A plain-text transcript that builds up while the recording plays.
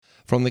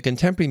From the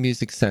Contemporary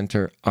Music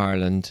Centre,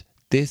 Ireland,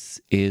 this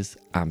is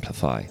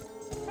Amplify.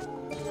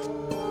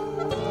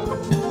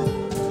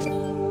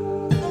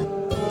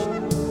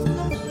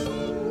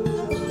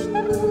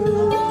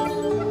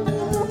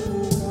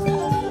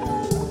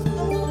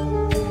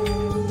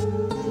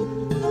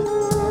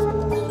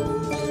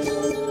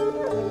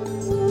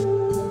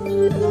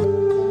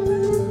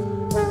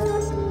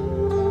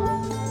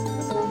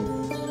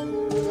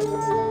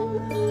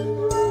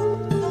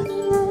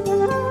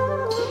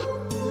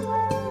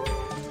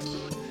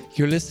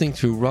 You're listening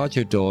to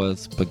Roger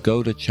Doyle's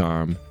Pagoda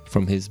Charm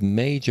from his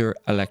major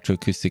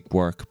electroacoustic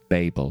work,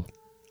 Babel.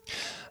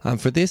 And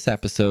for this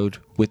episode,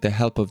 with the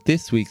help of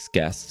this week's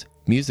guest,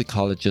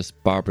 musicologist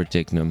Barbara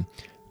Dignam,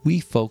 we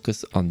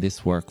focus on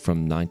this work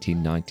from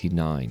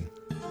 1999.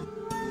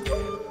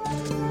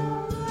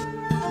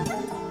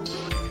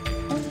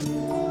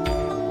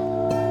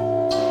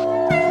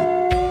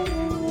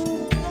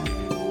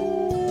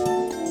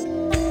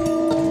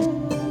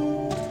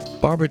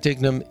 Barbara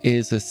Dignam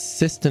is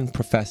assistant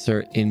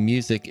professor in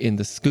music in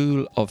the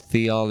School of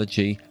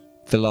Theology,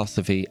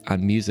 Philosophy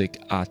and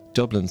Music at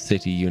Dublin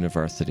City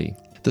University.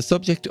 The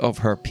subject of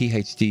her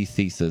PhD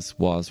thesis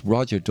was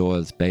Roger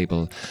Doyle's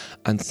Babel,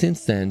 and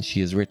since then she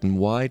has written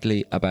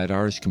widely about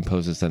Irish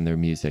composers and their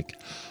music,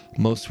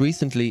 most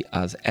recently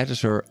as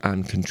editor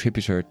and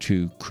contributor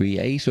to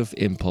Creative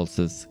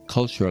Impulses,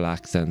 Cultural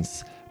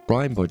Accents,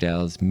 Brian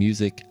Bodell's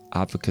Music,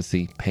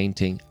 Advocacy,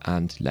 Painting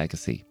and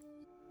Legacy.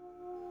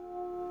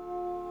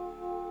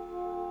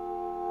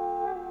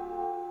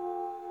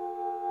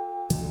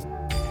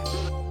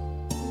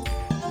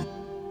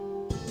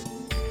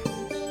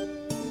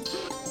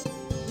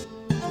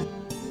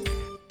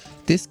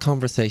 This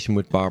conversation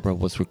with Barbara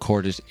was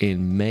recorded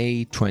in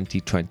May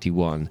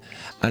 2021,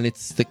 and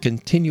it's the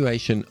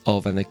continuation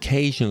of an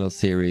occasional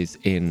series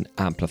in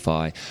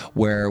Amplify,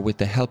 where with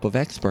the help of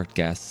expert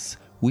guests,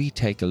 we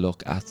take a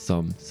look at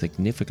some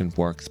significant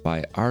works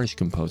by Irish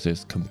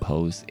composers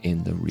composed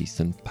in the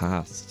recent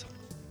past.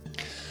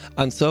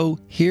 And so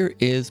here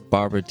is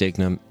Barbara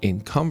Dignam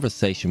in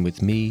conversation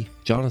with me,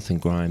 Jonathan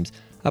Grimes,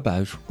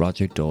 about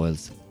Roger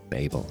Doyle's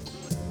Babel.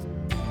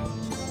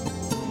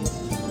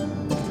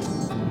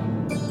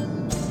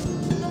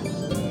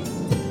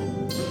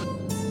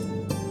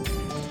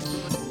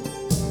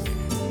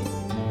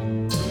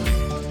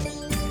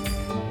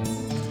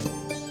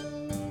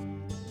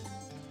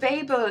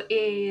 Babel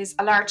is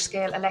a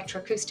large-scale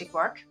electroacoustic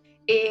work.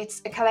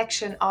 It's a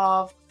collection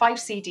of 5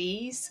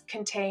 CDs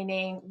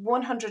containing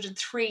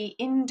 103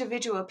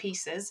 individual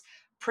pieces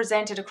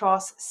presented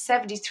across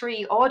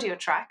 73 audio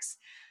tracks,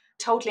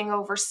 totaling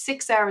over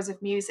 6 hours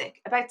of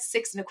music, about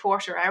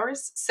 6.25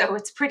 hours, so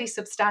it's pretty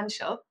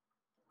substantial.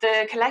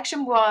 The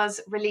collection was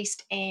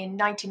released in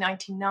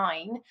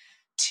 1999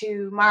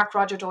 to mark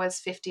Roger Doyle's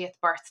 50th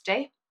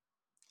birthday.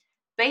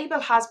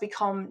 Babel has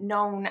become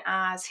known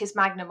as his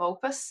magnum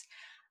opus,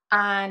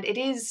 and it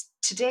is,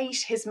 to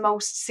date, his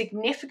most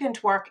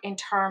significant work in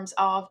terms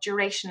of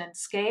duration and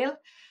scale.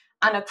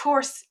 And of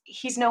course,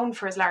 he's known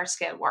for his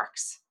large-scale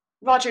works.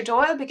 Roger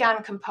Doyle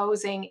began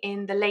composing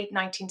in the late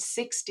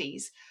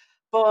 1960s,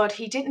 but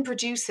he didn't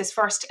produce his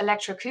first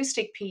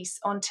electroacoustic piece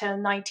until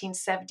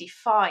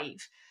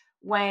 1975,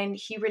 when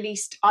he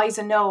released Eyes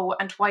a Know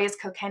and Why Is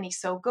Kilkenny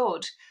So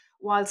Good,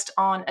 whilst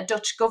on a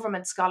Dutch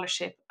government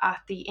scholarship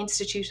at the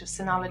Institute of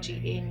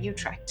Sonology in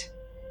Utrecht.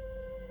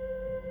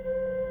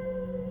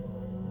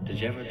 Did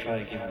you ever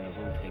try giving the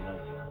whole thing up?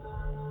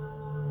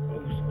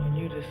 I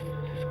knew this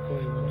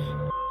guy once,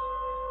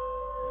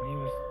 and he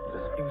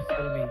was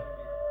telling me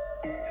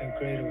how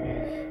great it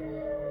was,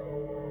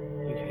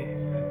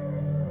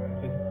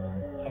 like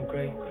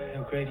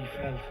how great he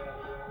felt,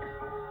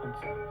 and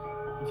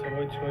so I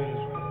tried it.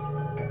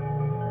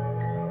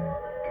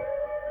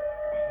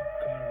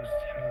 God, it was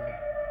terrible.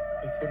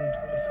 I couldn't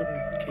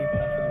keep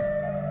off of him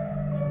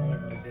for more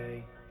than a day.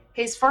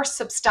 His first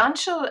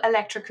substantial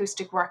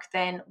electroacoustic work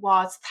then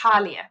was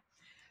Thalia,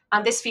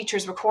 and this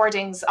features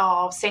recordings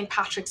of St.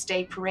 Patrick's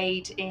Day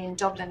Parade in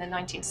Dublin in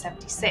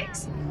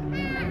 1976.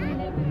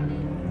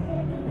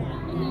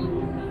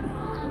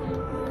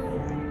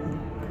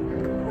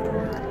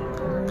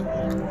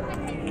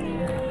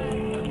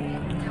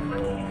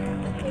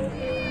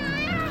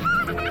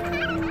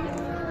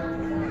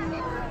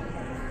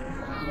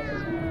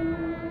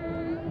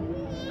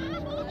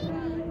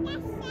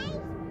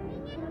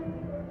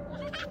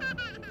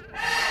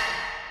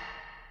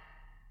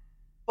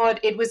 But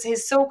it was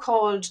his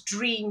so-called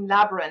dream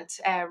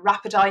labyrinth,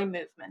 rapid eye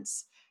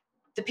movements,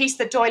 the piece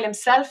that Doyle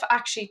himself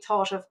actually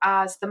thought of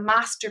as the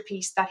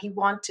masterpiece that he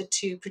wanted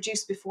to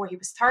produce before he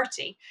was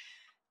 30.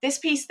 This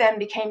piece then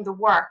became the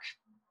work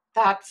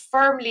that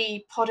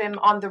firmly put him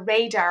on the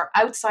radar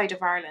outside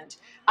of Ireland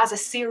as a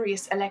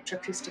serious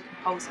electroacoustic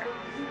composer.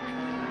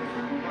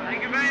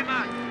 Thank you very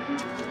much.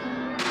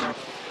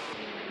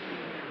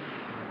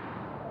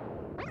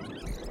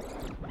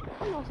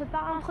 On se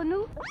parle entre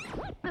nous,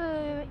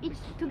 it's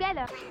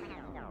together.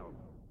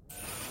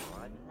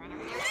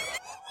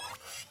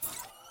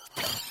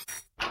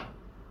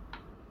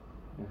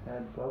 Your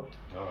head, Bob.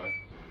 All right.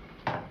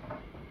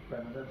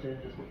 That's it.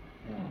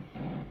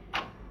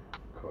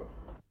 Cool.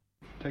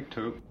 Take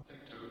two.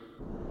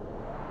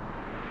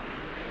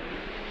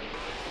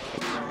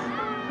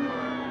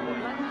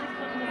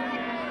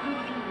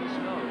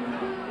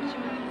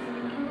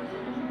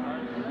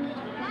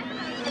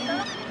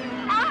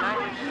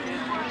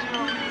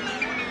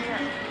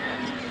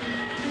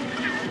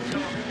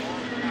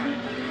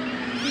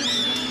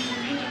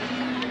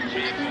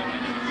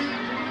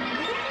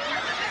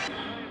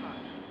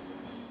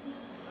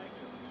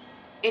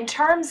 In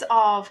terms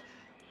of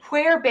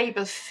where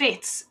Babel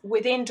fits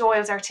within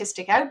Doyle's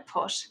artistic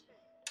output,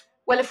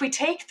 well, if we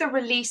take the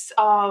release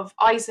of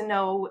Eyes and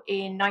No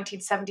in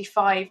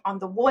 1975 on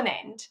the one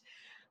end,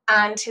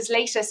 and his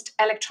latest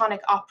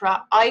electronic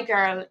opera, I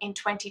Girl, in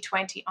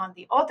 2020 on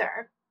the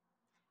other,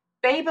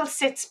 Babel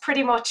sits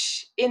pretty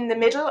much in the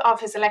middle of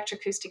his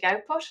electroacoustic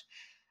output.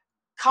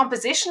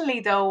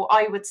 Compositionally, though,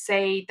 I would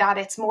say that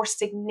it's more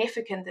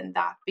significant than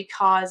that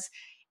because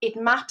it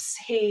maps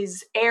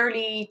his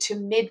early to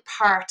mid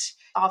part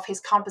of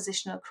his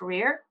compositional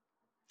career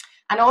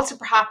and also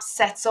perhaps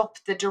sets up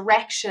the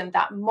direction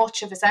that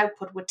much of his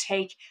output would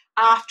take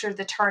after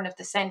the turn of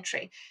the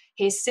century,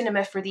 his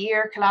cinema for the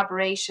ear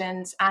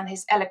collaborations and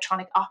his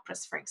electronic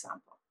operas, for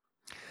example.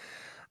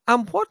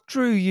 And what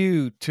drew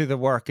you to the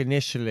work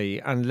initially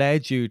and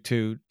led you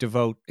to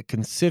devote a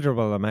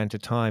considerable amount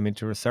of time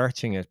into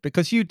researching it?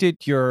 Because you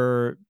did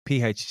your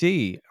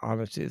PhD on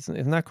it,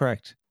 isn't that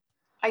correct?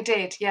 I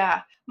did,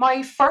 yeah.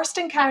 My first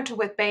encounter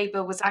with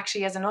Babel was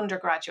actually as an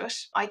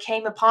undergraduate. I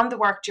came upon the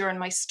work during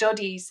my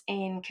studies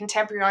in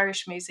contemporary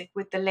Irish music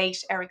with the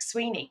late Eric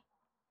Sweeney.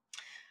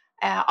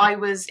 I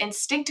was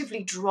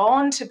instinctively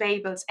drawn to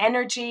Babel's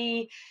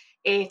energy,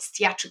 its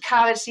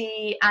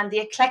theatricality, and the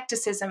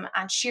eclecticism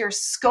and sheer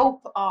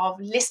scope of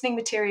listening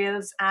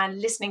materials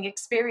and listening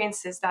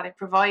experiences that it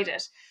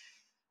provided.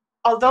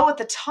 Although at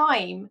the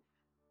time,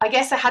 I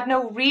guess I had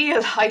no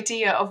real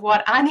idea of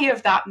what any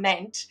of that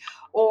meant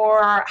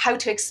or how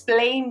to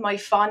explain my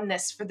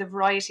fondness for the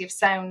variety of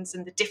sounds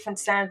and the different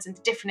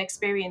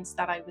experience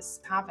that I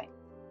was having.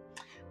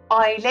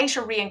 I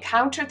later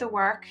re-encountered the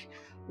work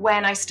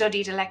when I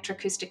studied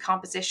electroacoustic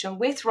composition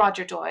with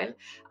Roger Doyle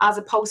as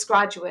a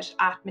postgraduate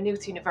at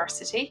Maynooth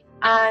University.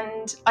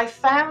 And I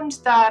found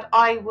that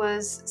I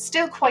was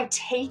still quite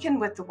taken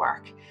with the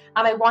work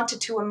and I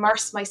wanted to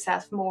immerse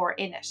myself more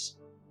in it.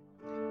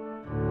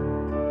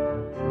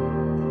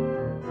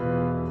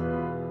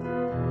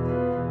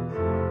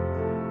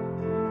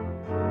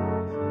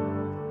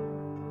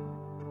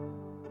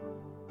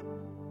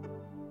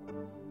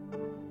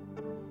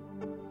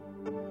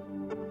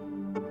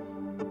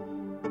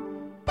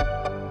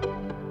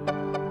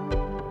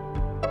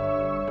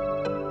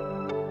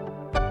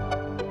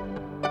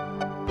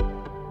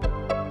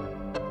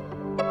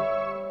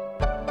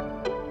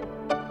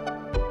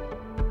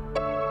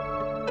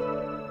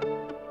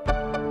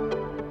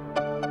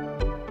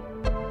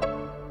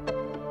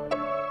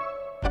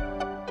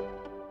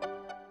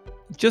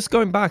 Just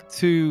going back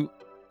to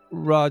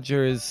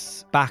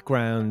Roger's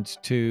background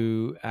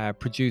to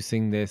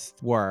producing this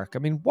work, I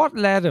mean, what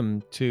led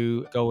him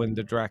to go in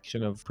the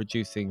direction of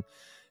producing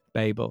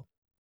Babel?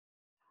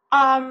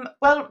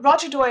 Well,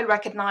 Roger Doyle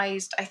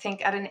recognised, I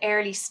think, at an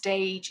early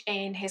stage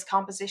in his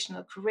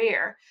compositional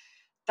career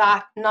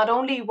that not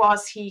only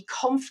was he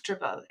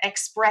comfortable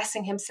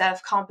expressing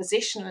himself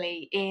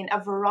compositionally in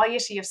a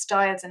variety of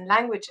styles and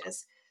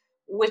languages,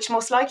 which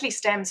most likely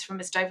stems from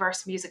his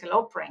diverse musical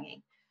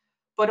upbringing,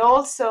 but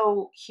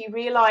also he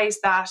realized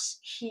that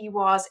he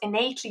was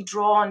innately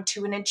drawn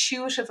to an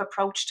intuitive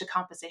approach to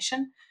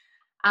composition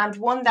and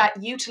one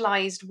that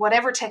utilized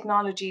whatever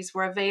technologies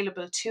were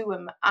available to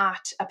him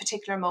at a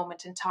particular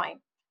moment in time.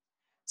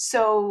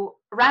 So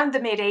around the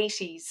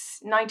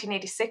mid-80s,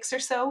 1986 or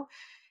so,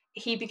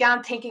 he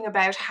began thinking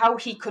about how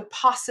he could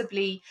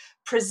possibly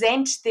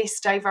present this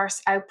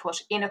diverse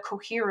output in a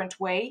coherent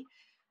way.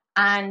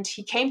 And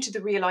he came to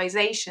the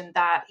realization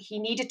that he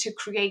needed to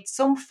create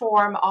some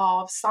form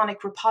of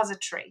sonic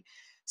repository,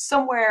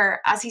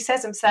 somewhere, as he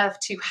says himself,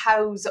 to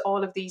house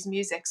all of these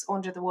musics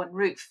under the one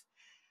roof.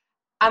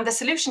 And the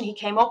solution he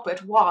came up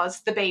with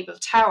was the Babel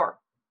Tower,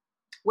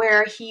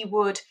 where he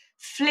would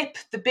flip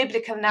the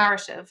biblical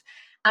narrative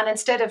and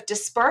instead of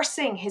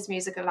dispersing his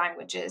musical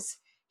languages,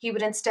 he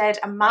would instead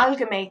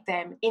amalgamate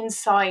them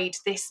inside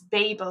this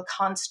Babel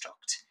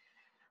construct.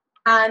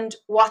 And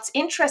what's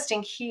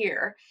interesting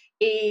here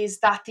is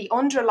that the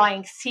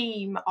underlying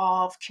theme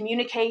of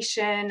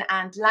communication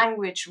and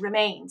language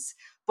remains,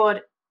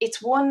 but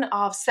it's one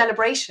of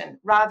celebration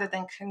rather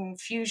than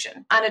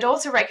confusion. And it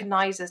also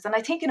recognizes, and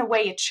I think in a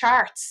way it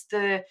charts,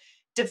 the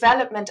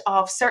development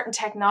of certain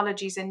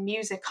technologies in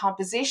music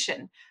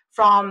composition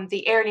from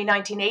the early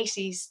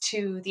 1980s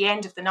to the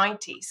end of the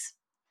 90s.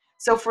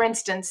 So, for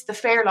instance, the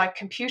Fairlight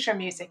computer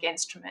music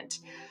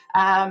instrument,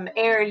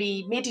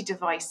 early MIDI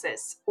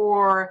devices,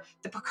 or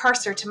the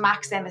precursor to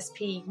Max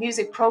MSP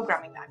music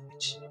programming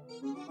language.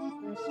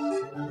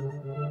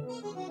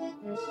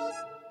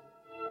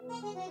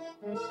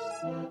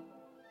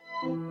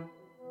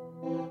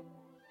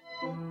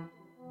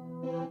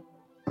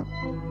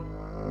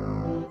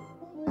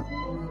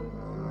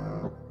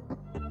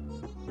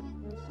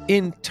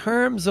 In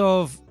terms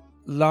of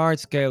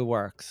large-scale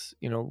works,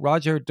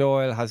 Roger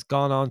Doyle has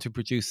gone on to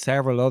produce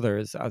several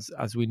others,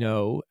 as we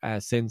know,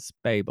 since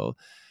Babel.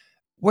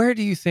 Where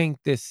do you think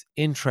this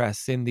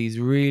interest in these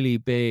really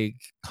big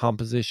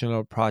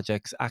compositional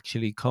projects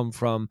actually come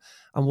from?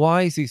 And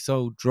why is he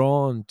so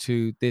drawn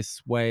to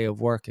this way of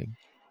working?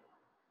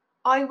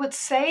 I would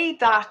say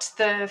that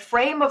the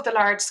frame of the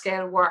large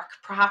scale work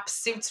perhaps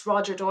suits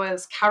Roger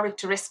Doyle's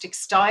characteristic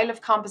style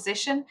of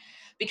composition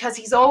because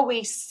he's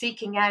always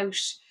seeking out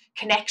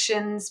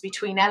connections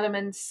between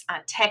elements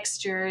and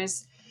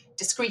textures,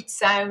 discrete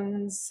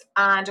sounds,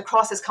 and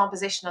across his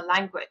compositional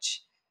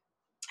language.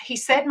 He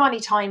said many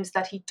times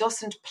that he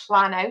doesn't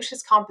plan out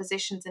his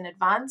compositions in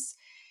advance.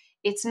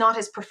 It's not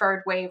his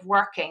preferred way of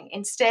working.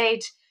 Instead,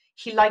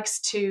 he likes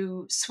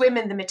to swim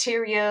in the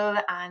material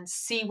and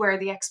see where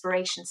the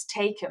explorations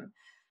take him.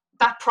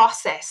 That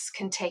process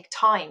can take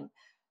time.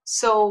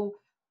 So,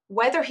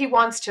 whether he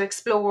wants to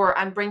explore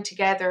and bring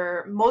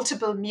together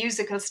multiple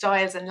musical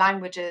styles and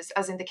languages,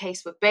 as in the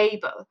case with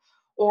Babel,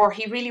 or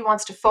he really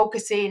wants to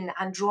focus in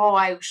and draw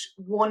out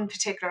one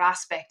particular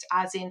aspect,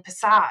 as in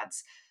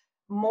Passades,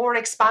 more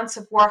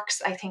expansive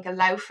works, I think,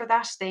 allow for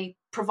that. They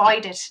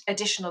provide it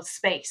additional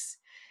space.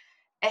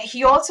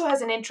 He also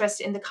has an interest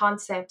in the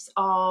concepts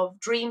of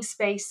dream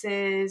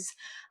spaces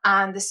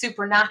and the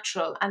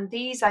supernatural. And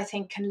these, I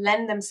think, can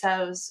lend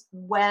themselves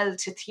well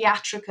to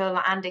theatrical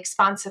and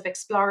expansive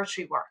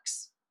exploratory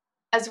works.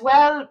 As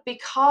well,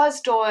 because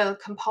Doyle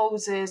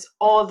composes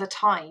all the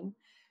time,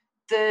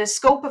 the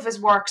scope of his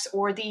works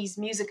or these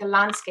musical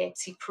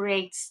landscapes he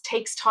creates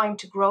takes time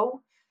to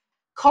grow.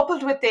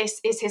 Coupled with this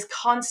is his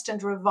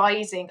constant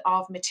revising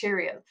of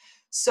material.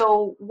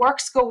 So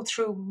works go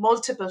through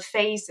multiple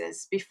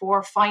phases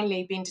before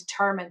finally being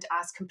determined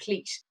as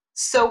complete.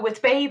 So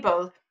with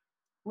Babel,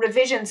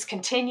 revisions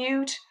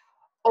continued,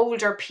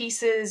 older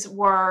pieces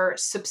were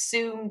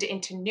subsumed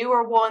into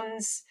newer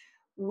ones.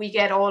 We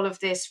get all of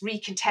this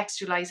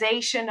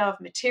recontextualization of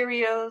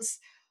materials.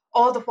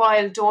 All the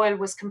while, Doyle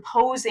was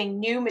composing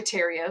new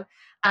material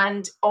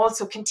and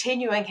also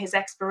continuing his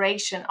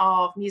exploration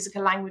of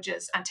musical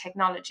languages and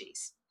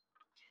technologies.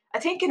 I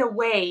think, in a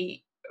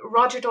way,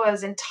 Roger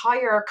Doyle's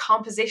entire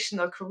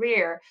compositional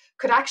career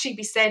could actually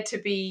be said to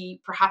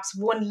be perhaps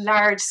one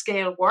large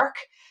scale work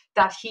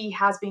that he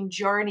has been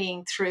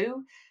journeying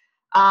through,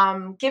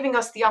 giving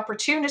us the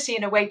opportunity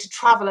in a way to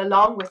travel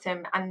along with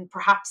him and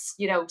perhaps,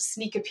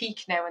 sneak a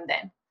peek now and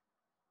then.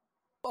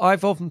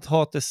 I've often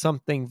thought there's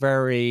something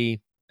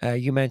very,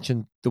 you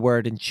mentioned the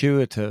word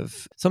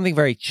intuitive, something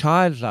very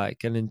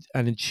childlike and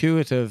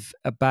intuitive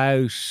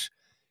about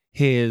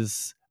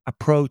his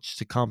approach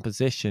to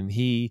composition.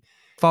 He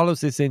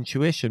follows his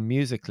intuition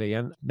musically,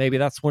 and maybe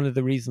that's one of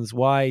the reasons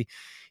why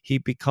he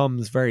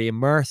becomes very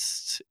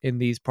immersed in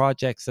these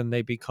projects and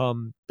they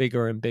become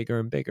bigger and bigger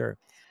and bigger.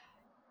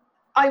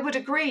 I would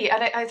agree.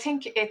 And I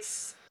think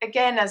it's,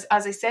 again, as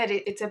I said,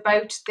 it's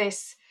about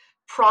this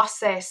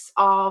process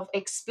of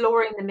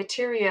exploring the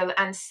material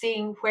and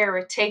seeing where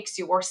it takes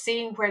you, or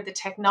seeing where the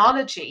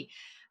technology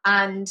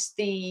and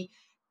the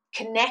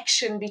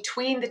connection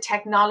between the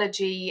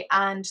technology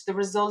and the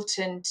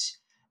resultant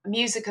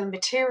musical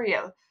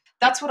material.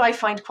 That's what I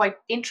find quite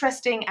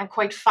interesting and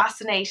quite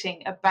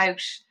fascinating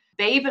about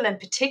Babel in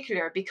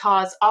particular,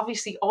 because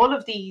obviously all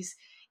of these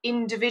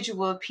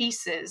individual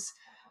pieces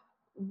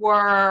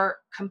were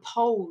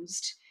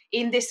composed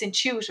in this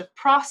intuitive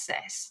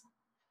process,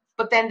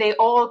 but then they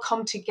all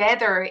come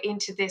together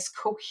into this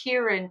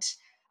coherent,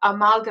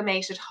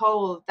 amalgamated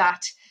whole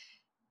that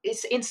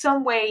is in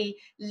some way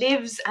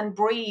lives and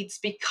breathes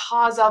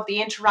because of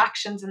the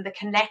interactions and the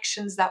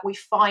connections that we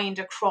find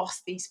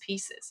across these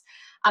pieces.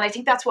 And I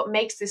think that's what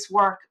makes this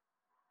work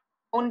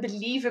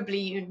unbelievably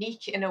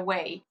unique in a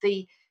way.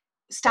 The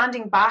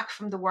standing back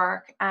from the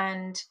work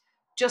and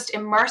just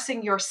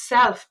immersing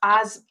yourself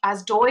as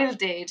Doyle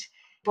did,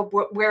 but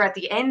we're at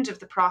the end of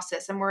the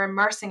process and we're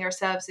immersing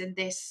ourselves in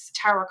this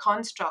tower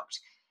construct.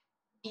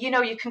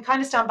 You can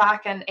kind of stand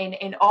back and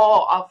in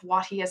awe of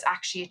what he has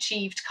actually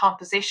achieved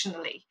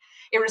compositionally,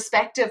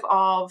 irrespective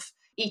of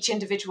each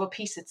individual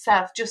piece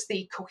itself. Just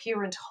the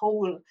coherent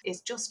whole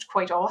is just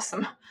quite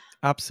awesome.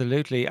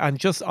 Absolutely. And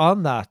just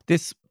on that,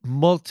 this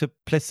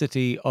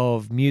multiplicity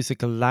of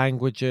musical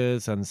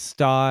languages and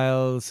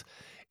styles,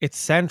 it's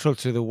central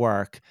to the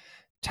work.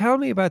 Tell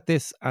me about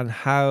this and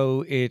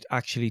how it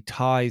actually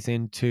ties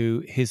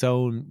into his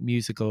own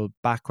musical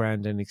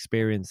background and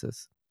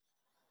experiences.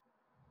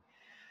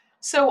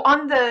 So,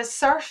 on the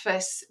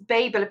surface,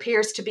 Babel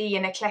appears to be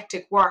an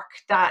eclectic work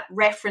that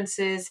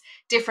references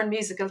different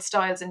musical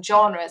styles and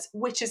genres,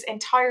 which is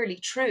entirely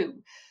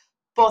true.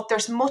 But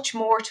there's much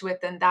more to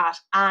it than that.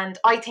 And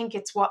I think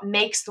it's what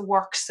makes the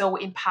work so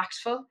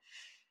impactful.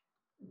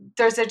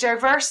 There's a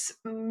diverse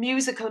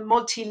musical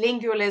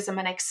multilingualism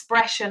and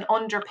expression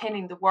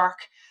underpinning the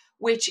work,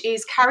 which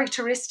is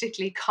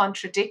characteristically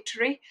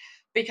contradictory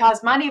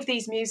because many of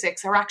these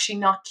musics are actually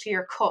not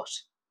clear cut.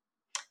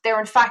 They're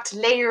in fact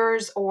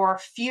layers or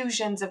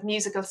fusions of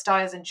musical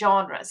styles and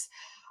genres,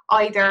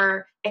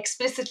 either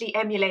explicitly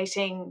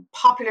emulating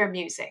popular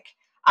music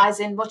as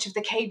in much of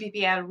the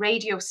KBBL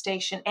radio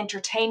station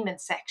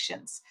entertainment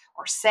sections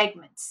or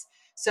segments.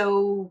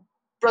 So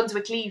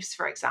Brunswick Leaves,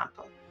 for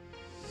example.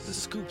 The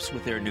Scoops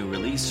with their new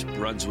release,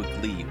 Brunswick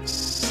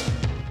Leaves.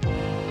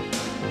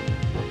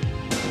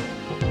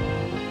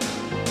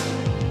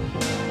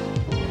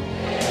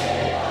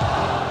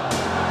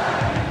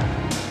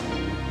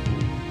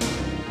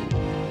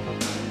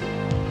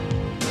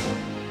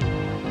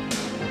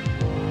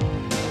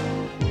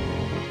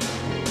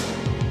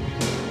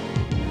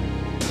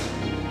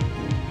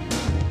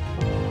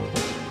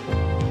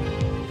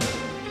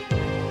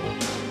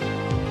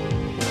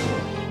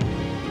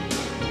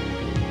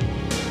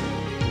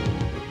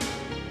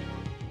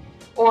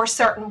 Or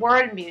certain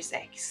world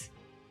musics.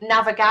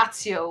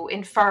 Navigatio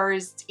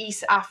infers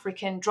East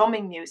African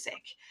drumming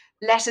music.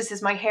 Lettuce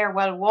is my hair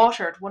well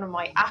watered, one of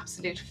my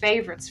absolute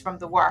favourites from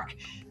the work,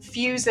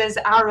 fuses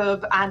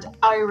Arab and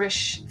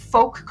Irish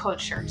folk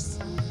cultures.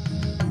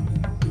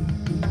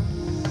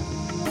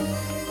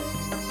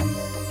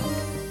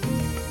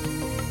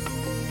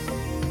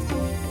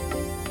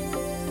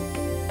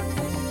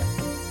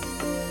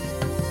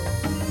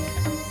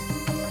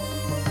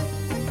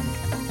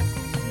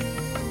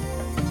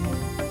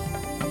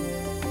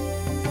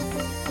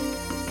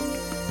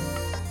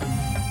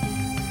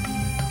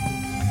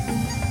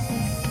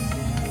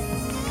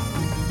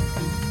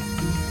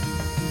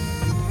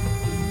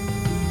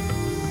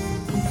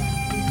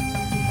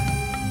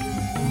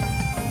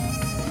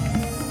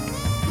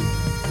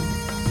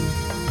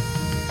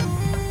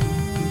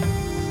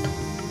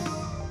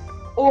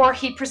 Or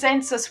he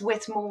presents us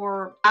with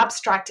more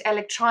abstract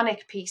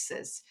electronic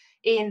pieces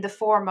in the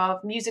form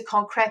of musique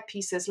concrète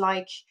pieces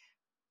like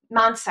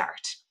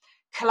Mansart,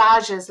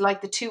 collages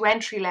like the two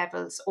entry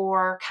levels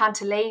or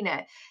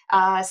Cantilena,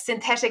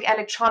 synthetic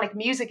electronic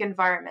music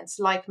environments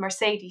like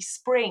Mercedes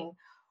Spring,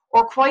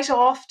 or quite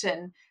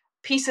often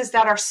pieces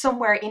that are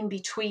somewhere in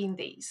between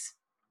these.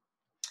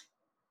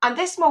 And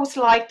this most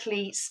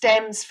likely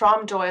stems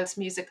from Doyle's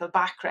musical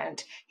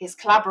background, his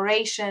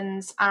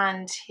collaborations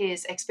and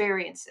his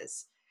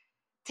experiences.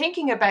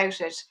 Thinking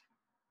about it,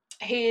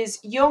 his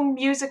young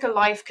musical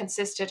life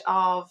consisted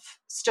of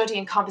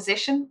studying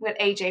composition with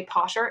A.J.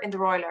 Potter in the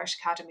Royal Irish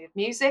Academy of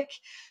Music,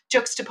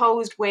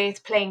 juxtaposed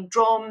with playing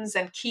drums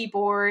and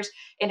keyboard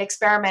in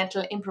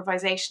experimental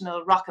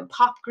improvisational rock and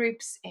pop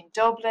groups in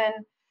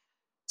Dublin.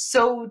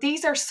 So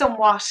these are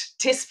somewhat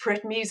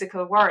disparate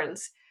musical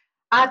worlds.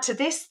 Add to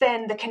this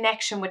then the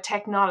connection with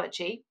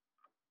technology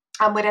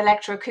and with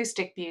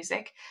electroacoustic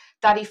music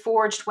that he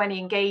forged when he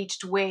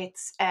engaged with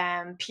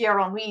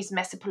Pierre-Henri's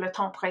Messe pour le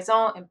temps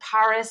présent in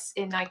Paris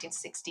in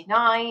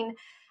 1969.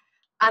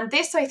 And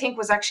this, I think,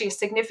 was actually a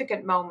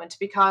significant moment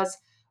because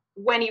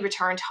when he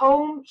returned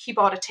home, he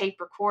bought a tape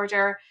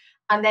recorder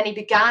and then he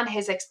began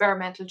his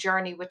experimental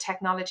journey with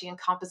technology and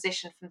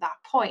composition from that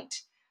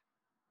point.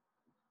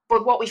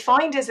 But what we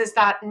find is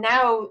that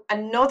now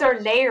another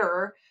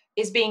layer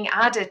is being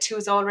added to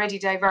his already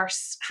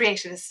diverse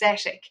creative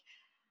aesthetic.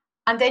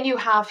 And then you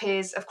have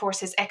his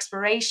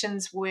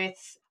explorations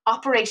with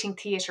operating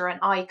theatre and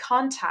eye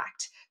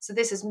contact. So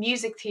this is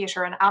music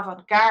theatre and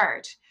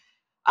avant-garde.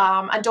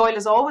 And Doyle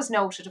has always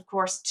noted, of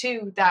course,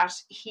 too, that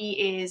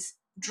he is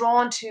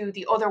drawn to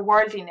the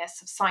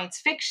otherworldliness of science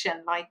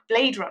fiction, like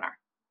Blade Runner.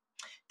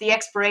 The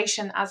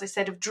exploration, as I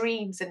said, of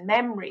dreams and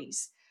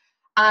memories,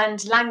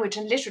 and language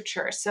and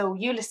literature, so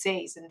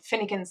Ulysses and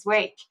Finnegan's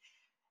Wake.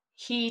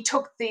 He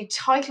took the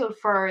title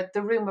for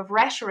The Room of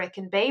Rhetoric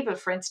in Babel,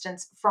 for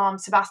instance, from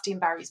Sebastian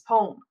Barry's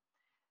poem.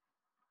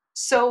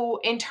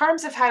 So in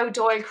terms of how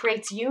Doyle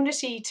creates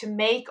unity to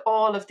make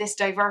all of this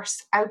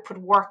diverse output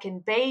work in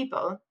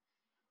Babel,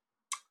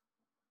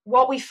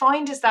 what we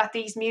find is that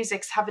these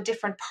musics have a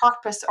different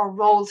purpose or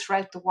role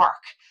throughout the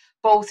work,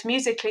 both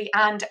musically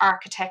and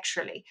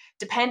architecturally,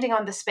 depending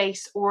on the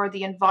space or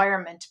the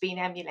environment being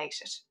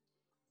emulated.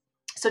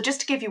 So just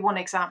to give you one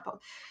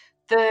example,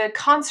 the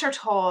concert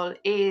hall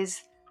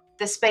is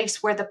the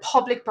space where the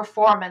public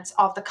performance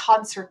of the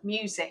concert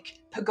music,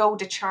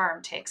 Pagoda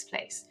Charm, takes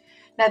place.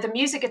 Now, the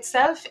music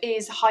itself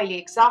is highly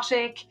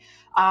exotic.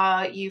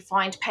 You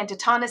find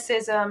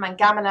pentatonicism and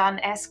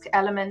gamelan-esque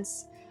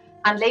elements,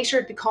 and later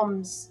it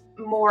becomes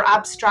more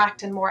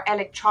abstract and more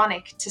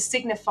electronic to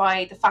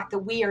signify the fact that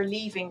we are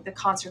leaving the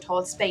concert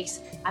hall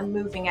space and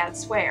moving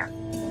elsewhere.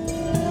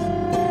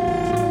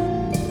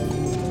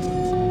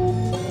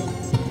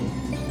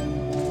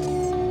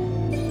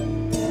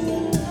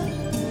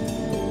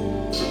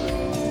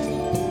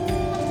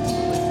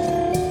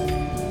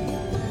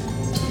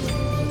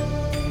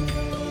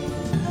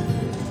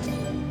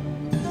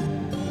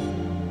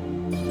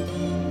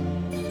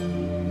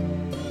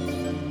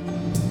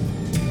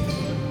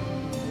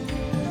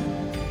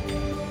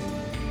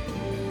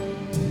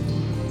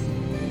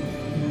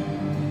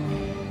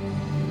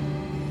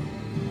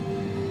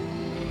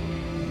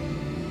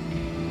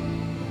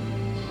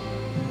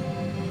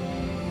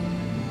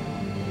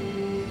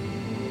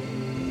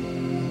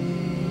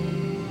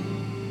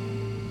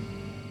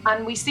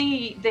 And we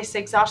see this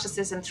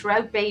exoticism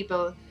throughout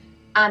Babel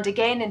and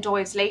again in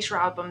Doyle's later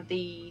album,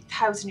 The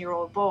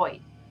 1,000-Year-Old Boy.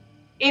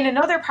 In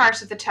another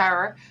part of the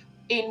tower,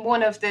 in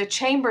one of the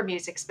chamber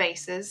music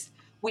spaces,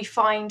 we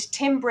find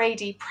Tim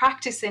Brady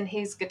practicing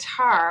his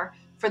guitar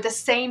for the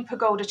same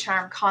Pagoda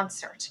Charm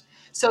concert.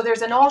 So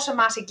there's an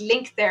automatic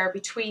link there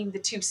between the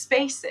two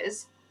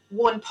spaces,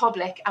 one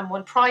public and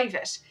one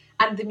private,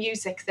 and the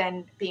music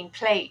then being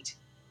played.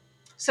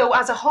 So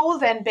as a whole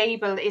then,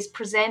 Babel is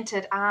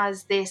presented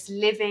as this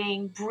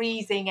living,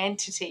 breathing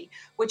entity,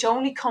 which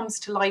only comes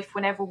to life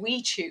whenever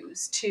we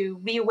choose to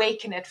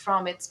reawaken it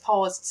from its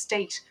paused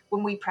state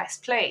when we press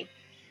play.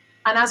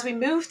 And as we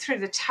move through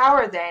the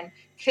tower then,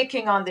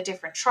 clicking on the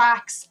different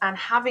tracks and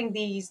having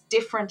these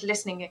different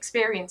listening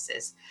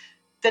experiences,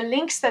 the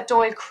links that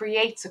Doyle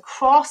creates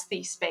across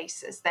these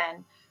spaces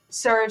then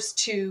serves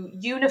to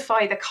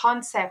unify the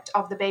concept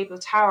of the Babel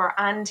Tower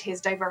and his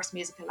diverse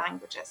musical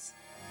languages.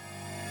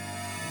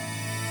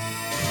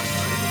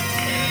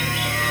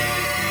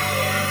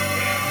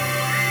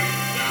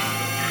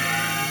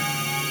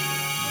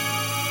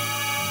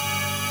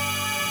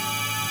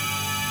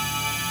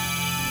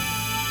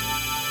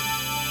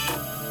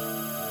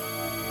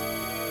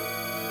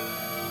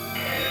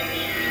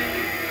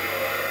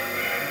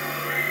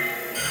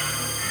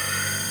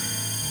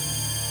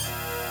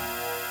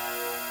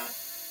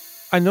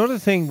 Another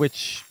thing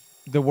which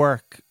the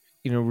work,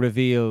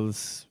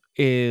 reveals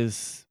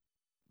is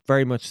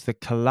very much the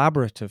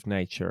collaborative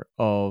nature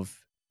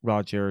of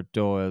Roger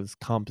Doyle's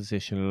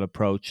compositional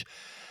approach,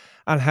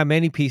 and how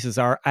many pieces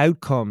are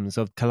outcomes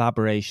of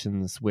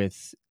collaborations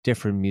with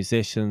different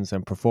musicians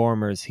and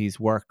performers he's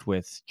worked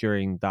with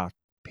during that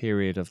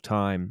period of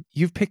time.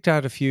 You've picked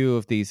out a few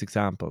of these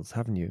examples,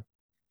 haven't you?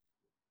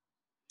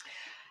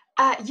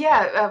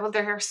 Well,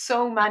 there are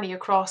so many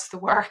across the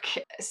work,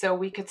 so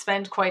we could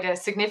spend quite a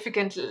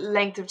significant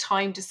length of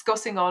time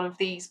discussing all of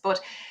these.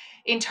 But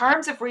in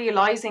terms of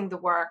realising the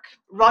work,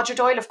 Roger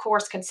Doyle, of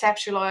course,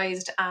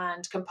 conceptualised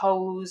and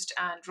composed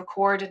and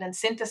recorded and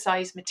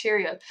synthesised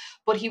material,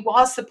 but he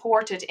was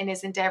supported in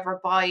his endeavour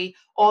by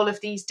all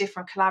of these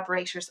different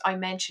collaborators I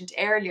mentioned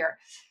earlier.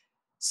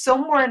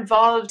 Some were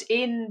involved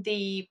in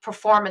the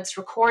performance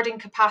recording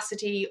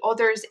capacity,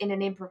 others in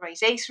an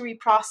improvisatory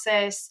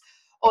process,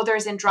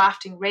 others in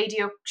drafting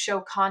radio show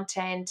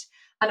content,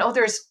 and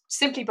others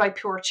simply by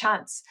pure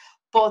chance.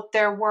 But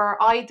there were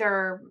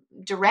either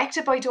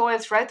directed by Doyle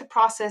throughout the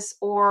process,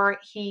 or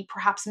he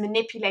perhaps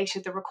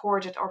manipulated the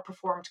recorded or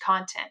performed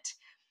content.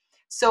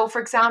 So,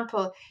 for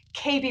example,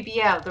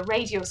 KBBL, the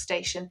radio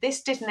station,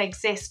 this didn't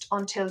exist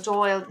until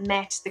Doyle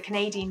met the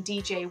Canadian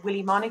DJ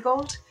Willie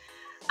Monigold,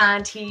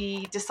 and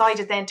he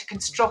decided then to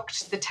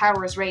construct the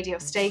tower's radio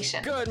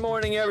station. Good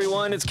morning,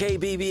 everyone. It's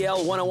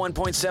KBBL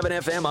 101.7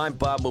 FM. I'm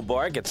Bob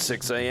Mubarak at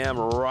 6 a.m.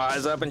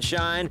 Rise up and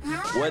shine.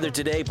 Weather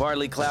today,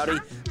 partly cloudy.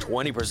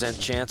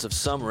 20% chance of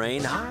some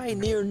rain. High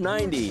near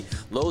 90.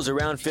 Lows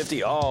around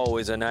 50.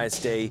 Always a nice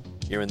day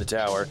here in the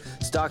tower.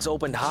 Stocks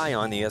opened high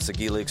on the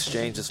Esagila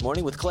Exchange this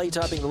morning, with clay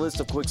topping the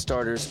list of quick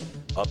starters,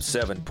 up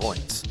 7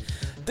 points.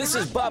 This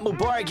is Bob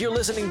Mubarak. You're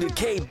listening to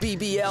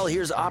KBBL.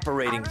 Here's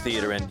Operating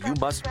Theater, and you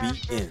must be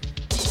in.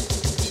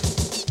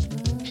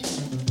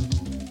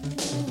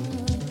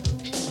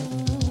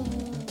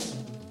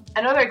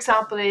 Another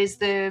example is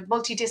the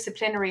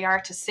multidisciplinary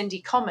artist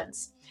Cindy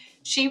Cummins.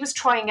 She was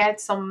trying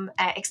out some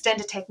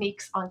extended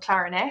techniques on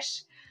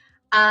clarinet,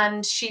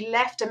 and she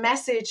left a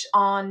message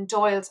on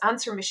Doyle's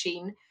answer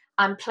machine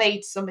and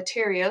played some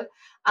material.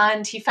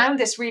 And he found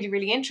this really,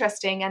 really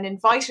interesting and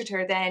invited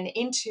her then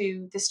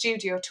into the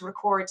studio to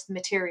record the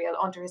material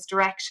under his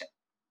direction.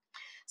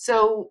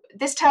 So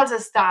this tells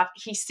us that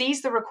he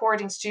sees the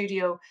recording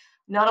studio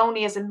not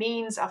only as a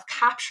means of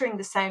capturing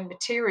the sound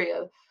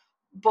material,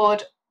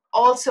 but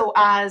also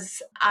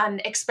as an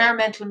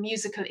experimental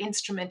musical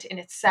instrument in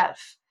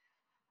itself.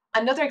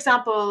 Another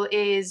example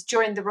is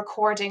during the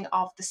recording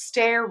of The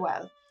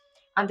Stairwell.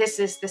 And the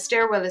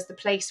stairwell is the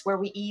place where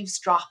we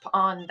eavesdrop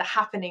on the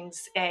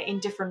happenings in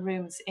different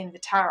rooms in the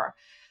tower.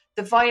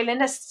 The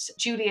violinist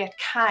Juliet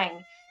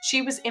Kang,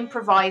 she was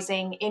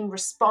improvising in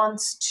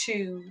response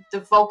to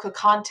the vocal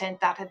content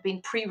that had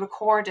been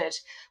pre-recorded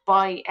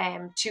by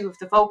two of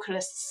the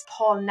vocalists,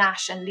 Paul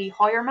Nash and Lee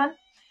Hoyerman.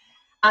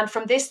 And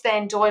from this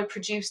then, Doyle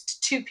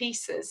produced two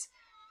pieces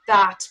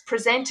that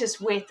present us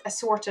with a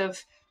sort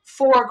of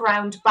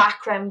foreground,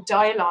 background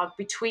dialogue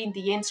between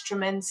the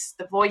instruments,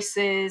 the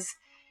voices,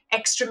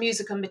 extra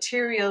musical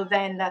material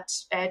then that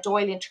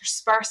Doyle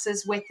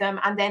intersperses with them,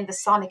 and then the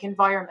sonic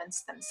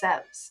environments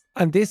themselves.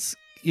 And this,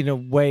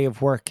 way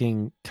of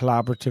working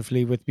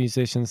collaboratively with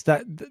musicians,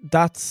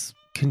 that's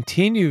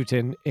continued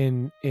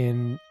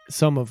in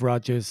some of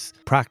Roger's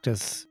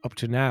practice up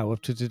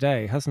to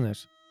today, hasn't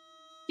it?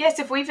 Yes,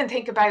 if we even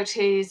think about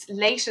his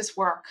latest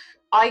work,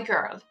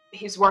 iGirl,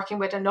 he's working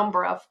with a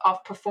number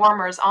of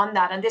performers on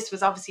that. And this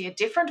was obviously a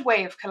different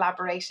way of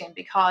collaborating,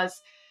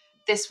 because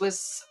this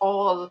was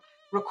all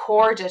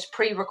recorded,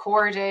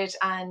 pre-recorded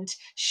and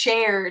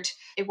shared.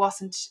 It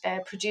wasn't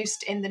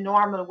produced in the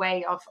normal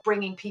way of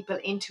bringing people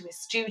into a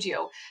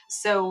studio.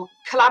 So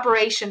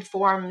collaboration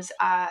forms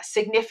a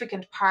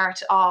significant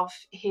part of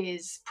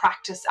his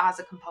practice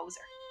as a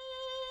composer.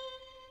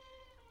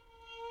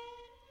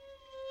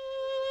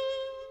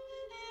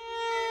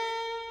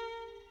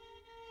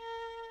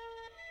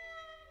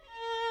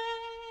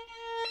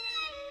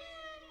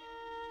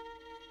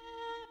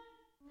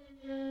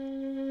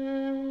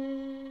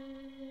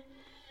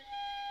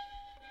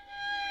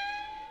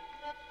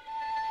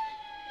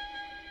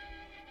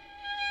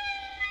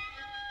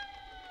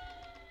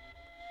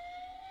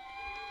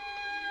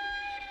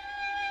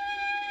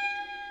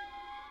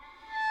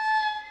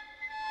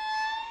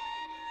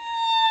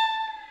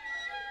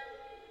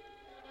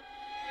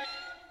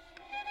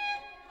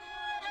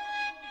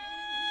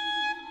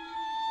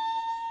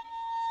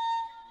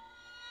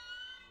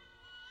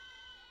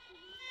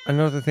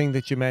 Another thing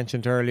that you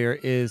mentioned earlier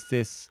is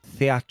this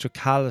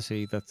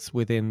theatricality that's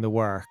within the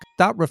work.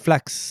 That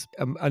reflects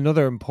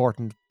another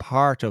important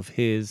part of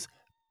his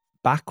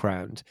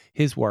background,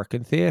 his work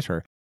in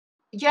theatre.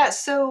 Yeah,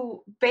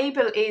 so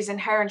Babel is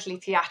inherently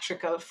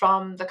theatrical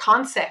from the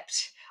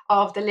concept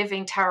of the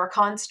living tower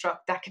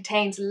construct that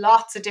contains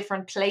lots of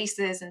different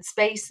places and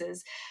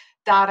spaces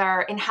that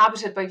are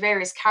inhabited by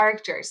various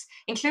characters,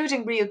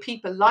 including real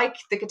people like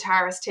the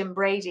guitarist Tim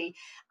Brady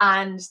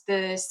and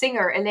the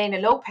singer Elena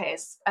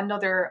Lopez,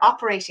 another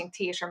operating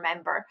theatre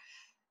member,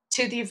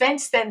 to the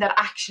events then that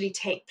actually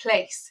take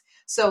place.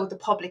 So the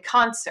public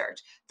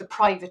concert, the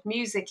private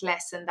music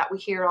lesson that we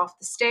hear off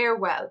the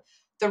stairwell,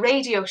 the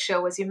radio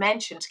show, as you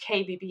mentioned,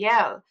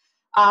 KBBL.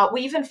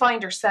 We even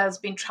find ourselves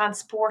being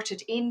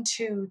transported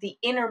into the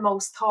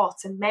innermost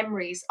thoughts and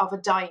memories of a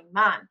dying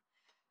man.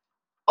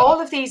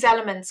 All of these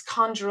elements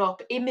conjure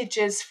up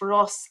images for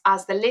us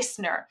as the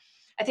listener.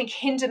 I think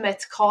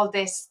Hindemith called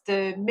this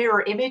the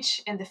mirror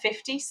image in the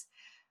 50s.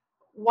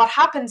 What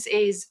happens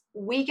is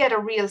we get a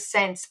real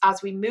sense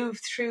as we move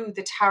through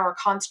the tower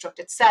construct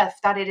itself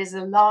that it is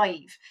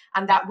alive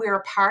and that we're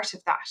a part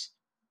of that.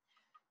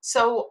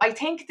 So I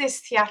think this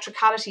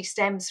theatricality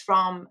stems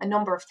from a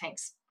number of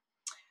things.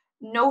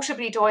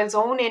 Notably, Doyle's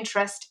own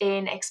interest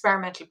in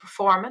experimental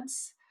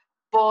performance,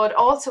 but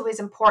also his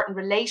important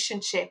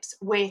relationships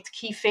with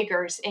key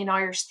figures in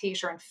Irish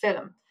theatre and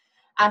film,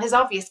 and his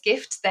obvious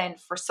gift then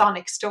for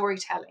sonic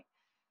storytelling.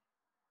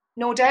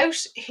 No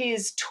doubt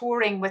his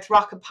touring with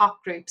rock and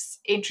pop groups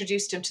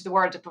introduced him to the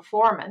world of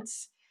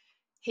performance.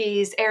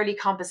 His early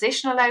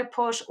compositional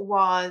output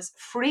was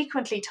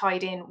frequently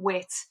tied in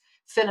with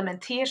film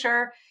and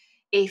theatre.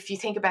 If you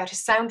think about his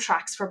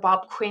soundtracks for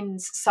Bob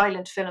Quinn's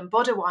silent film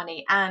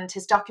Budawani and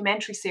his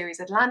documentary series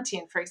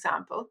Atlantean, for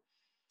example,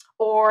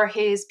 or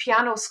his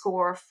piano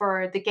score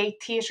for the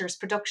Gate Theatre's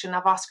production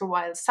of Oscar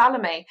Wilde's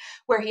Salome,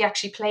 where he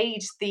actually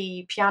played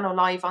the piano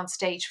live on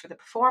stage for the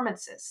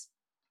performances.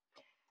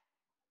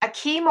 A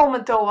key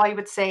moment, though, I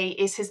would say,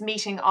 is his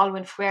meeting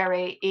Alwyn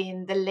Fuere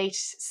in the late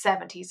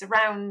 70s,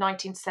 around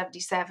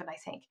 1977, I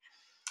think.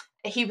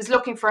 He was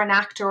looking for an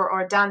actor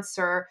or a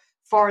dancer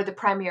for the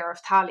premiere of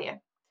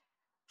Thalia.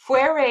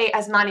 Fuere,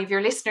 as many of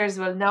your listeners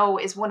will know,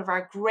 is one of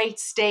our great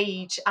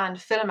stage and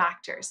film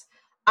actors.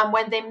 And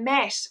when they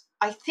met,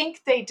 I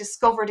think they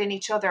discovered in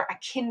each other a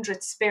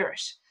kindred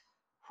spirit,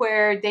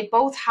 where they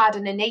both had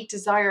an innate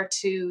desire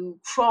to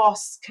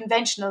cross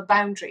conventional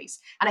boundaries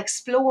and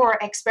explore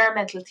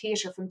experimental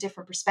theatre from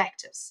different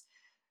perspectives.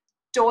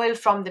 Doyle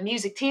from the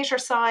music theatre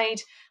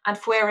side and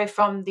Fuere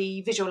from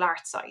the visual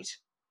art side.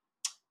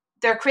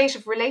 Their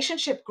creative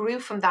relationship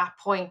grew from that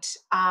point.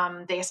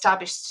 They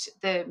established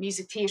the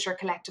Music Theatre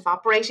Collective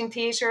Operating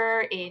Theatre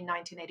in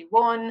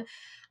 1981,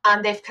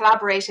 and they've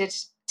collaborated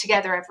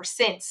together ever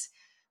since.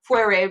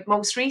 Fuere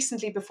most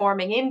recently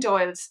performing in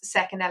Doyle's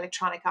second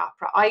electronic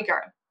opera,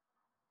 Igar.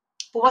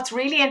 But what's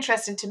really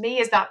interesting to me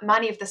is that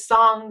many of the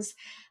songs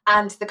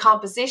and the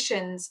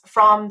compositions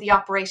from the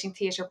Operating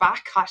Theatre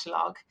back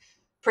catalogue,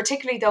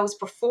 particularly those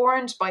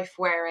performed by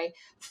Fuere,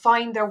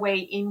 find their way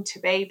into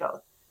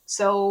Babel.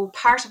 So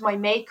part of my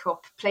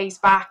makeup plays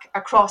back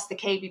across the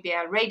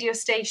KBBL radio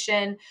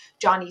station.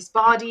 Johnny's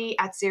Body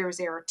at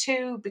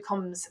 002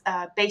 becomes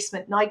a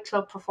basement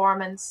nightclub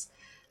performance.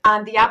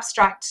 And the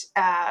abstract,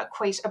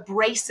 quite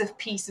abrasive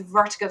piece of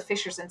Vertical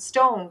Fissures in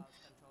Stone,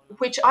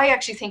 which I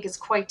actually think is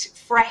quite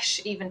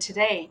fresh even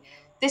today.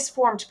 This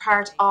formed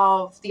part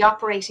of the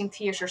Operating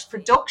Theatre's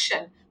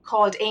production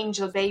called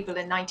Angel Babel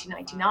in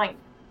 1999.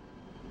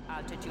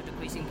 Altitude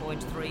decreasing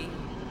 0.3.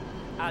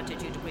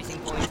 Altitude decreasing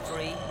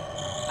 0.3.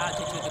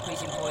 Altitude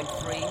decreasing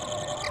 0.3.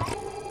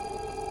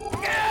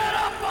 Get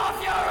up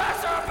off your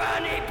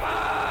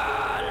Assurbanipal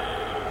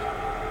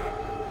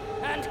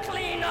and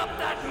clean up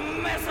that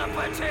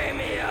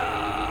Mesopotamia.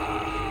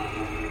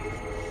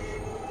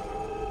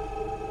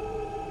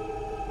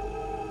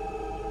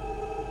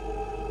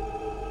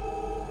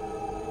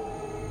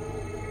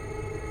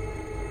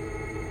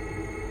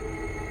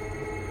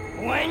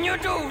 When you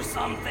do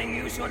something,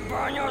 you should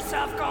burn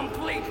yourself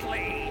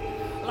completely,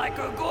 like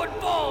a good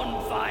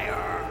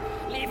bonfire,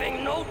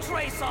 leaving no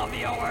trace of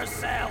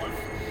yourself.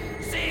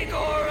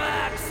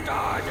 Ziggurat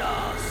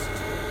Stardust.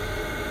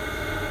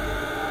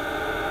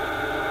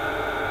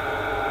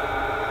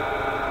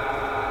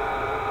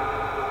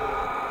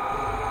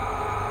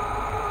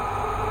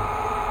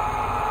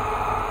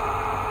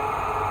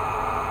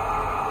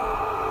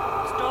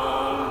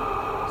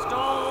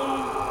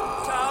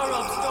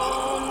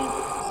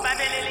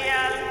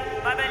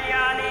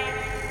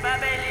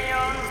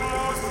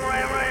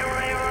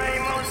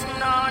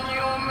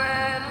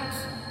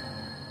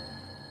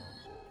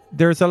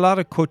 There's a lot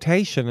of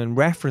quotation and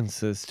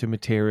references to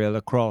material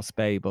across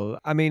Babel.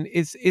 I mean,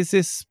 is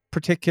this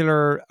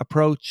particular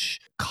approach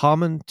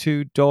common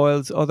to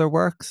Doyle's other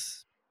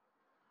works?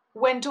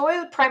 When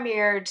Doyle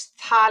premiered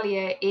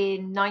Thalia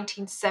in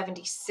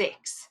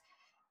 1976,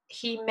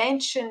 he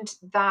mentioned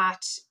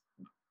that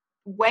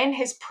when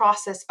his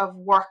process of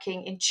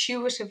working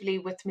intuitively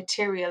with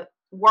material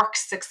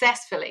works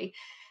successfully,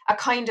 a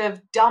kind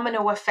of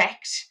domino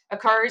effect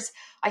occurs.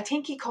 I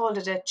think he called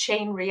it a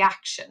chain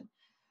reaction,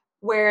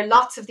 where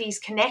lots of these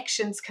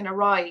connections can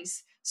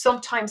arise,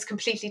 sometimes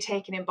completely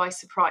taken in by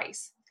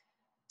surprise.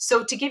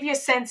 So to give you a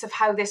sense of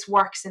how this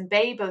works in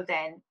Babel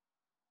then,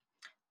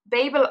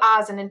 Babel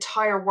as an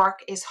entire work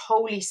is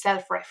wholly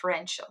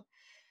self-referential.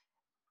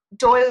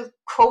 Doyle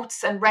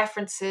quotes and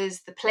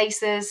references the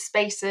places,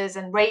 spaces,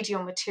 and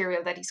radio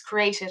material that he's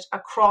created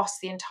across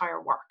the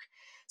entire work.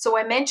 So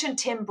I mentioned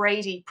Tim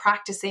Brady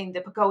practicing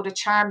the pagoda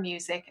charm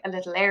music a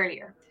little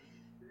earlier.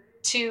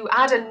 To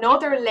add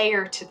another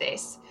layer to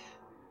this,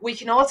 we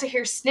can also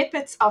hear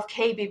snippets of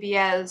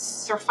KBBL's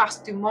Surface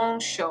du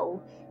Monde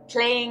show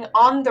playing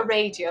on the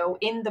radio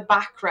in the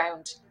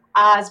background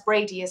as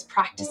Brady is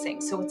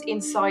practicing. So it's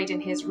inside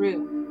in his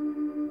room.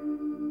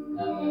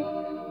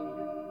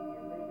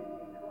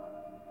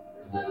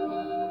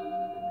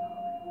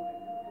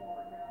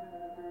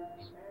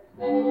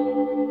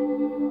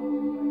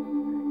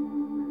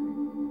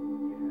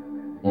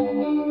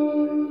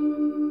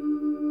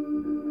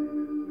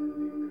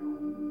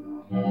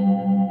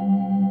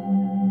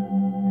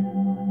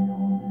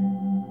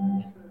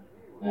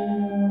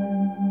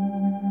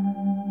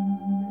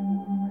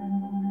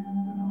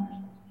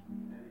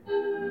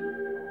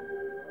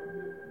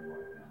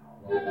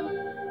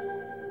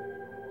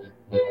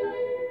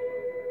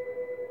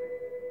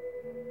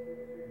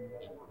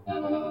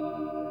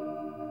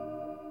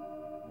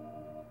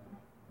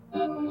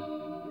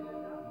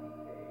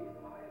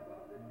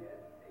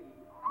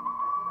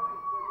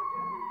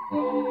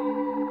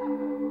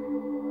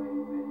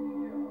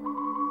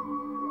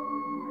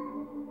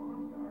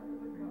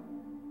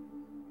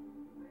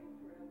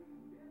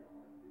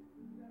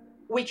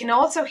 We can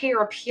also hear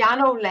a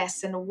piano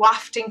lesson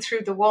wafting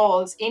through the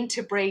walls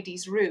into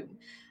Brady's room.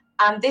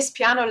 And this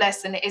piano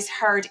lesson is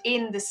heard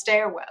in the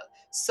stairwell.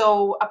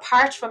 So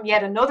apart from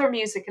yet another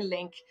musical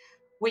link,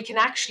 we can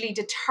actually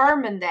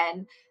determine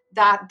then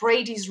that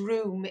Brady's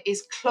room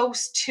is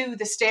close to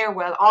the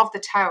stairwell of the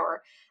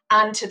tower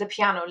and to the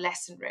piano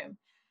lesson room.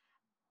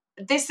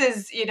 This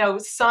is,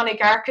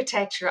 sonic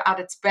architecture at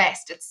its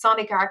best. It's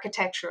sonic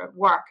architecture at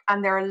work.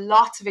 And there are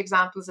lots of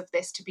examples of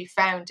this to be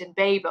found in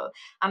Babel.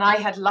 And I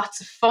had lots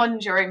of fun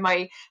during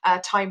my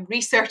time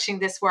researching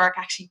this work,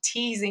 actually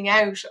teasing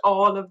out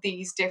all of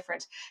these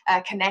different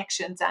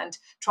connections and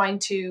trying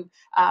to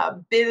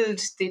build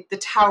the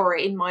tower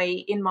in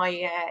my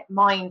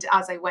mind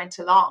as I went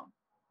along.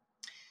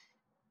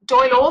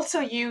 Doyle also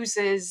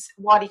uses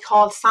what he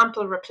called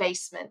sample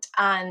replacement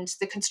and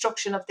the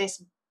construction of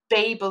this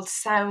Babel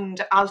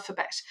sound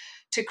alphabet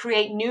to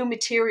create new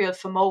material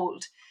for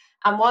mold.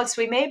 And whilst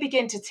we may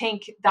begin to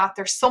think that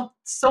there's some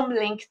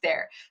link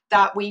there,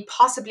 that we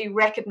possibly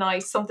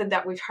recognize something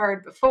that we've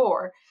heard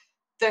before,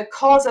 the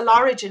causal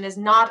origin is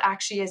not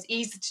actually as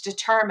easy to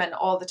determine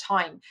all the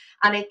time.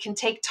 And it can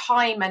take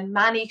time and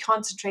many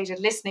concentrated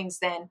listenings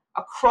then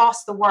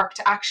across the work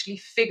to actually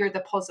figure the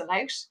puzzle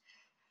out.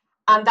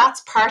 And that's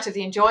part of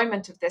the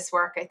enjoyment of this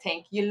work, I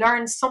think. You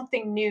learn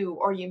something new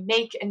or you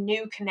make a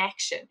new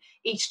connection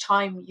each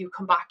time you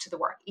come back to the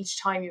work,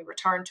 each time you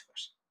return to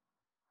it.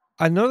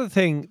 Another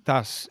thing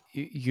that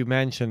you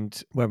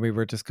mentioned when we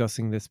were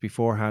discussing this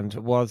beforehand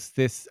was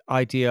this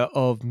idea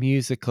of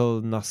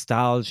musical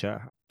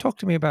nostalgia. Talk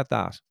to me about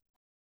that.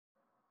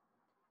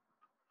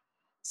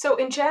 So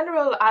in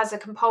general, as a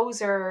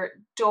composer,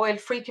 Doyle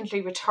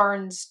frequently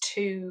returns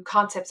to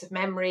concepts of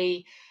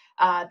memory,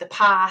 the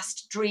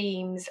past,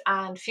 dreams,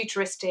 and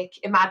futuristic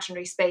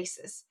imaginary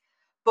spaces.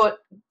 But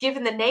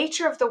given the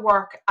nature of the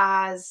work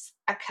as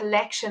a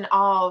collection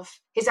of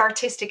his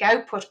artistic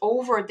output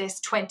over this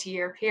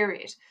 20-year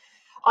period,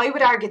 I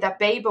would argue that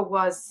Babel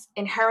was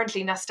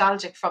inherently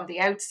nostalgic from the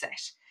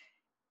outset.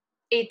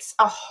 It's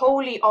a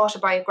wholly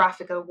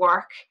autobiographical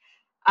work,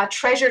 a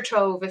treasure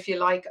trove, if you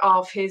like,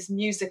 of his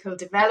musical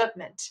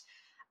development.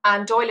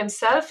 And Doyle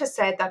himself has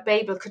said that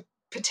Babel could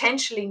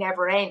potentially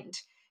never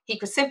end. He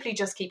could simply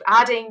just keep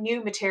adding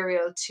new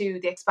material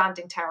to the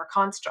expanding tower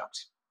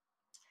construct.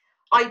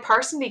 I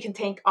personally can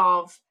think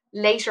of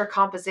later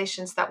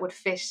compositions that would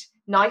fit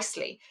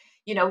nicely.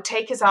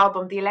 Take his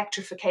album, The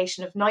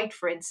Electrification of Night,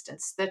 for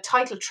instance. The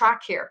title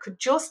track here could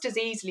just as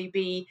easily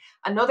be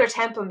another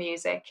temple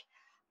music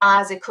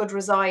as it could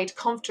reside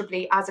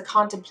comfortably as a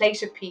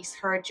contemplative piece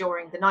heard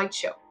during the night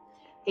show.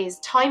 His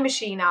Time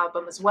Machine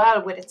album as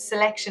well, with its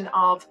selection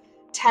of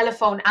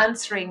telephone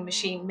answering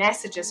machine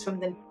messages from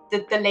the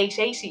late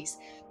 80s.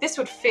 This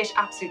would fit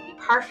absolutely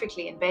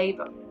perfectly in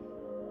Babel.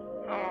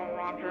 Hello,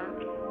 Roger.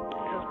 This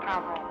is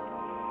Pavel.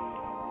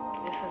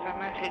 This is a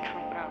message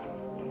from Pavel.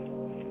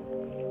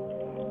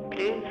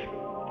 Please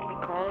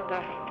recall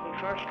that we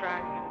first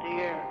rang in the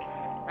year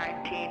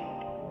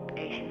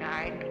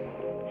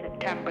 1989,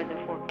 September the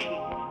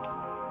 14th.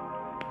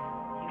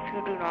 If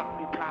you do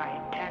not reply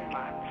in 10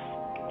 months,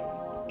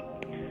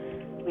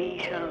 we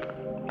shall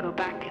go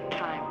back in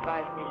time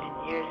 5 million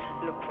years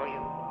and look for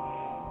you.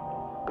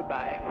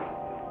 Goodbye.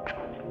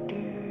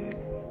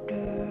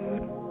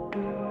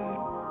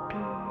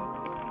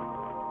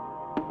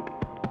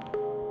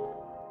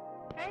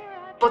 Hey,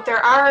 Roger. But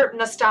there are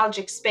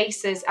nostalgic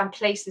spaces and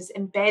places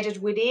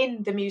embedded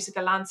within the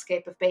musical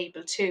landscape of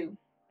Babel too.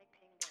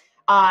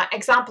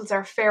 Examples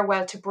are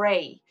Farewell to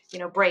Bray. You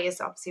know, Bray is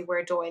obviously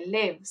where Doyle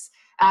lives.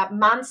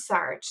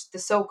 Mansard, the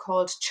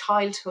so-called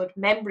childhood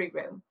memory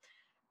room.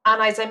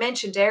 And as I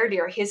mentioned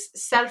earlier, his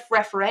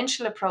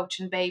self-referential approach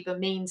in Babel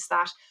means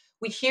that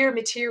we hear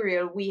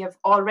material we have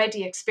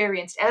already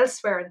experienced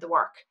elsewhere in the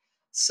work.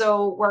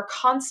 So we're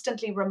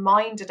constantly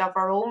reminded of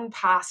our own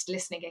past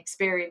listening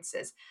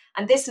experiences.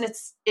 And this in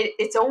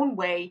its own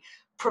way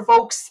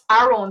provokes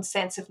our own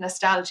sense of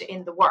nostalgia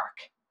in the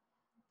work.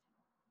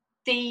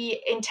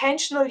 The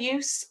intentional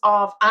use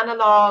of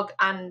analog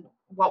and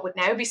what would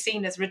now be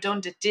seen as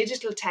redundant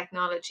digital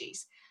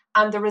technologies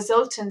and the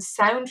resultant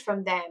sound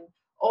from them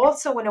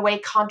also in a way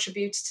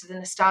contributes to the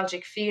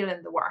nostalgic feel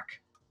in the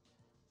work.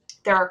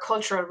 There are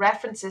cultural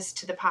references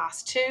to the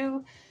past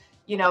too.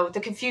 You know, the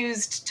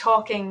confused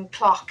talking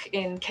clock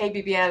in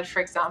KBBL, for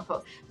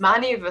example.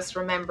 Many of us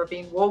remember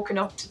being woken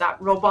up to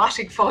that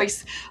robotic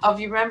voice of,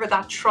 you remember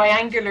that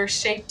triangular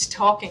shaped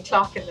talking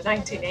clock in the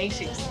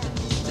 1980s.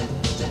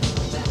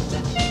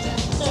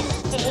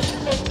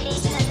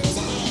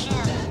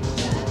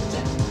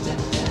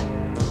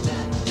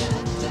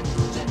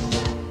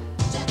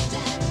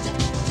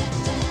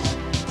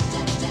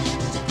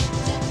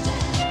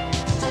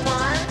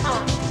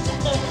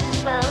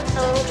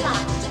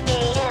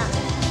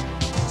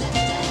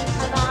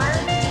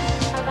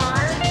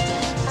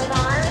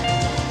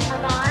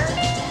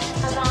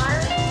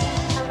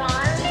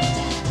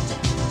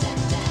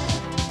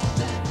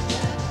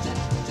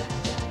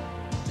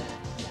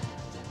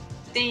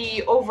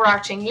 The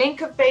overarching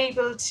link of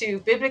Babel to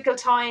biblical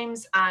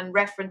times and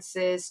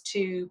references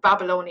to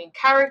Babylonian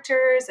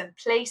characters and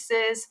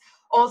places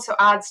also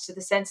adds to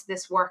the sense of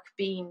this work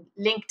being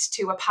linked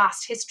to a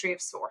past history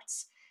of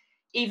sorts,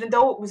 even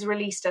though it was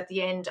released at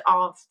the end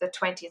of the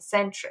 20th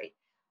century.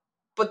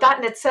 But that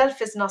in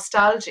itself is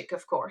nostalgic,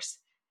 of course.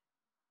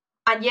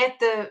 And yet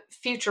the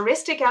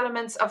futuristic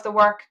elements of the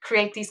work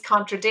create these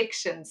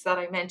contradictions that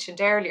I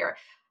mentioned earlier.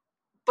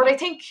 But I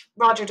think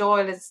Roger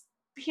Doyle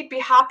he'd be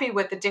happy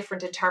with the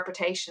different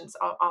interpretations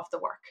of the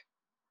work.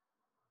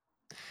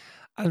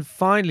 And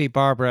finally,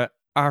 Barbara,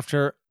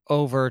 after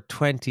over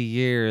 20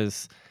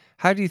 years,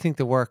 how do you think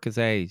the work has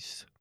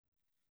aged?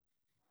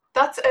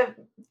 That's a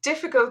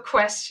difficult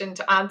question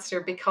to answer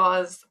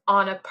because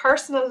on a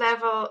personal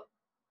level,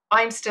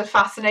 I'm still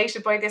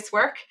fascinated by this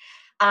work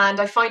and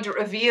I find it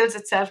reveals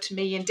itself to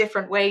me in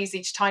different ways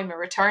each time I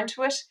return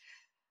to it.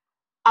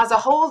 As a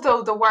whole,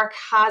 though, the work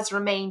has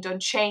remained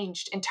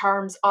unchanged in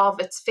terms of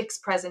its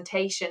fixed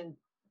presentation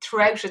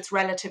throughout its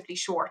relatively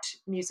short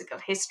musical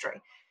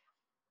history.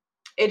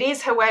 It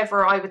is,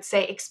 however, I would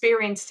say,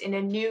 experienced in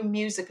a new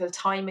musical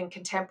time in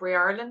contemporary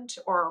Ireland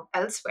or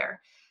elsewhere,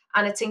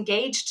 and it's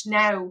engaged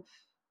now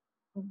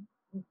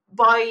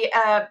by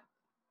a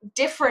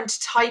different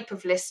type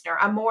of listener,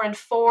 a more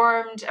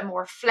informed, a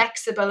more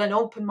flexible and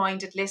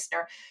open-minded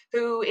listener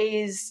who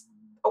is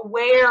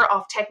aware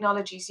of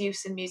technology's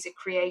use in music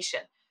creation,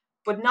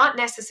 but not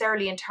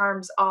necessarily in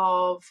terms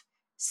of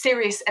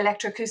serious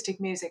electroacoustic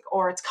music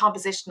or its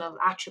compositional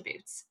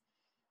attributes.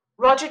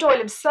 Roger Doyle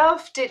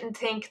himself didn't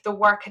think the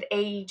work had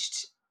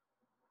aged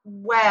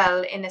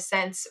well, in a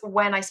sense,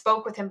 when I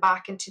spoke with him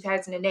back in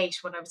 2008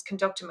 when I was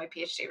conducting my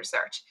PhD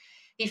research.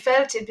 He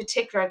felt in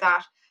particular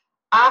that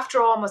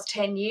after almost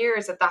 10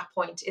 years at that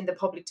point in the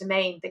public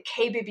domain, the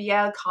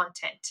KBBL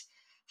content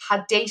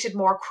had dated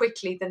more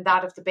quickly than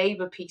that of the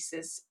Babel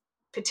pieces,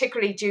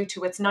 particularly due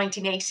to its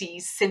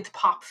 1980s synth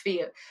pop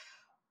feel.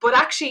 But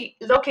actually,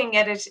 looking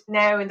at it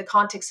now in the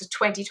context of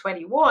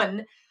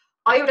 2021,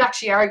 I would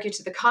actually argue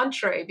to the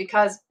contrary,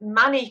 because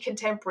many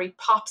contemporary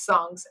pop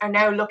songs are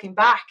now looking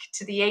back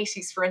to the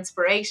 80s for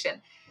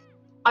inspiration.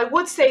 I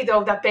would say,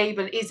 though, that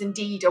Babel is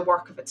indeed a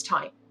work of its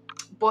time.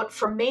 But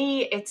for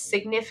me, its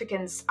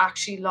significance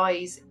actually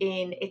lies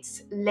in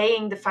its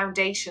laying the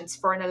foundations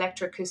for an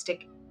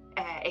electroacoustic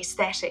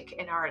aesthetic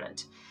in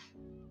Ireland.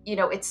 You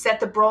know, it set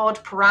the broad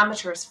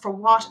parameters for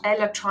what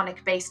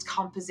electronic-based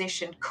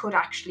composition could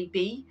actually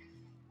be.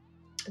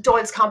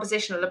 Doyle's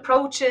compositional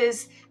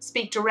approaches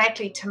speak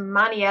directly to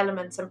many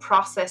elements and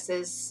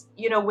processes,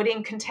 you know,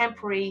 within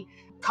contemporary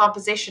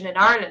composition in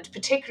Ireland,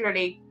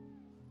 particularly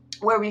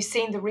where we've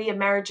seen the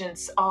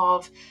re-emergence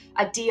of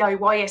a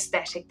DIY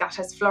aesthetic that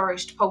has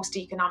flourished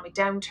post-economic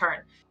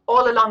downturn,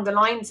 all along the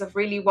lines of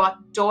really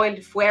what Doyle,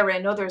 Fuera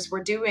and others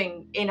were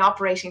doing in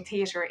operating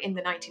theatre in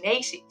the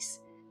 1980s.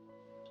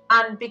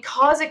 And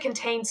because it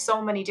contains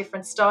so many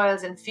different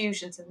styles and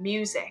fusions of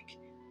music,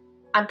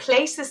 and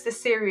places the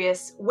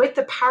serious with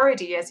the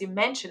parody, as you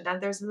mentioned, and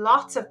there's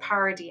lots of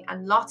parody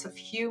and lots of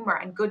humour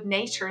and good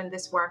nature in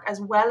this work, as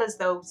well as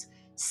those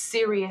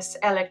serious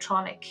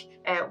electronic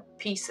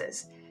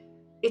pieces.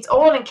 It's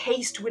all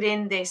encased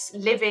within this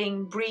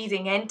living,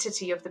 breathing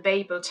entity of the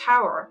Babel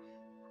Tower.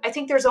 I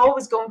think there's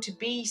always going to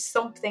be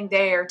something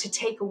there to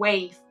take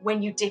away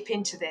when you dip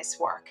into this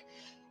work.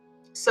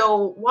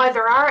 So while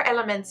there are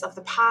elements of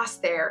the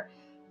past there,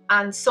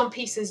 and some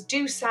pieces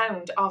do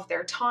sound of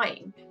their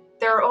time,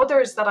 there are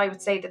others that I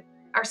would say that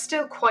are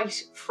still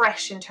quite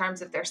fresh in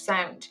terms of their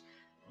sound.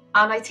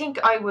 And I think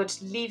I would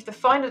leave the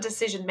final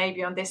decision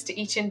maybe on this to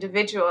each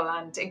individual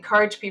and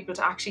encourage people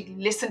to actually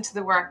listen to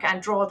the work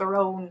and draw their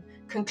own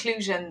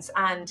conclusions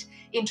and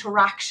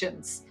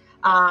interactions,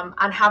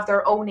 and have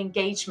their own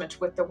engagement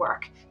with the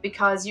work,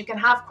 because you can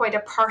have quite a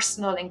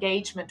personal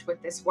engagement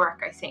with this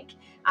work, I think.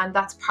 And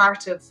that's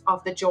part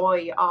of the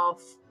joy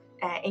of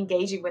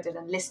engaging with it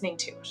and listening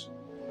to it.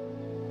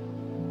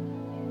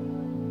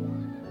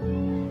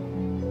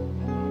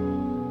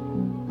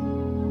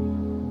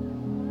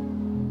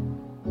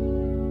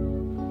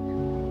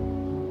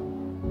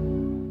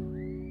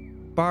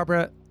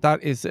 Barbara,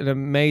 that is an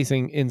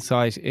amazing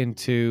insight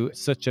into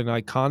such an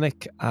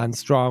iconic and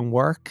strong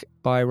work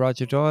by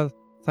Roger Doyle.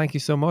 Thank you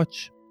so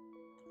much.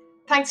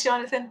 Thanks,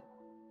 Jonathan.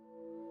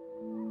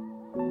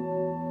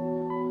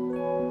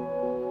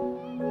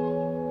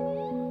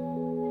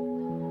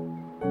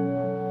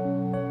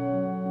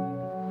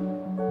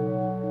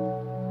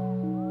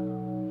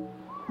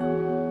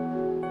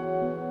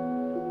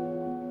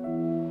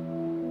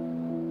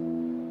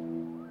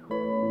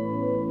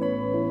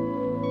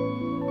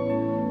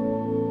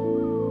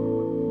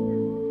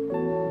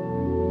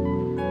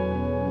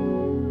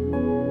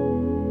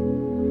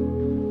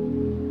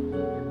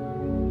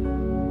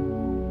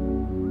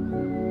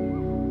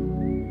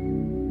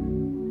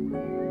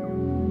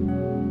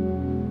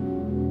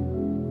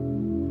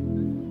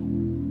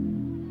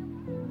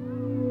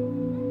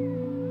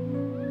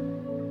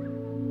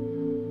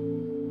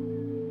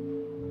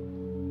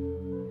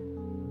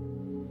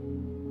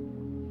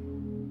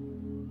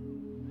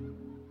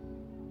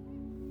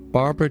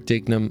 Barbara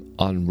Dignam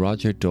on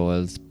Roger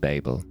Doyle's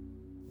Babel.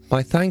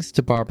 My thanks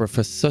to Barbara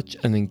for such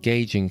an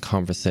engaging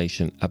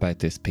conversation about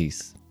this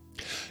piece.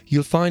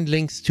 You'll find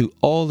links to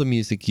all the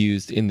music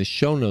used in the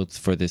show notes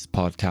for this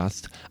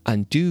podcast,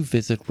 and do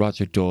visit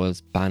Roger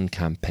Doyle's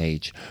Bandcamp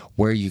page,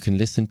 where you can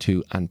listen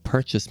to and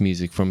purchase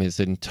music from his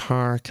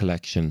entire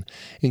collection,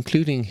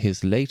 including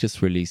his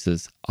latest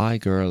releases, I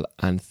Girl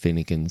and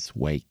Finnegan's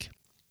Wake.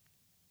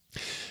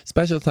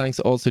 Special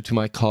thanks also to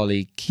my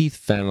colleague Keith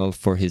Fennell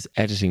for his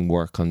editing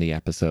work on the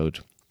episode.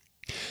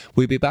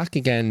 We'll be back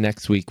again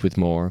next week with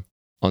more.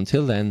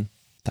 Until then,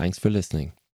 thanks for listening.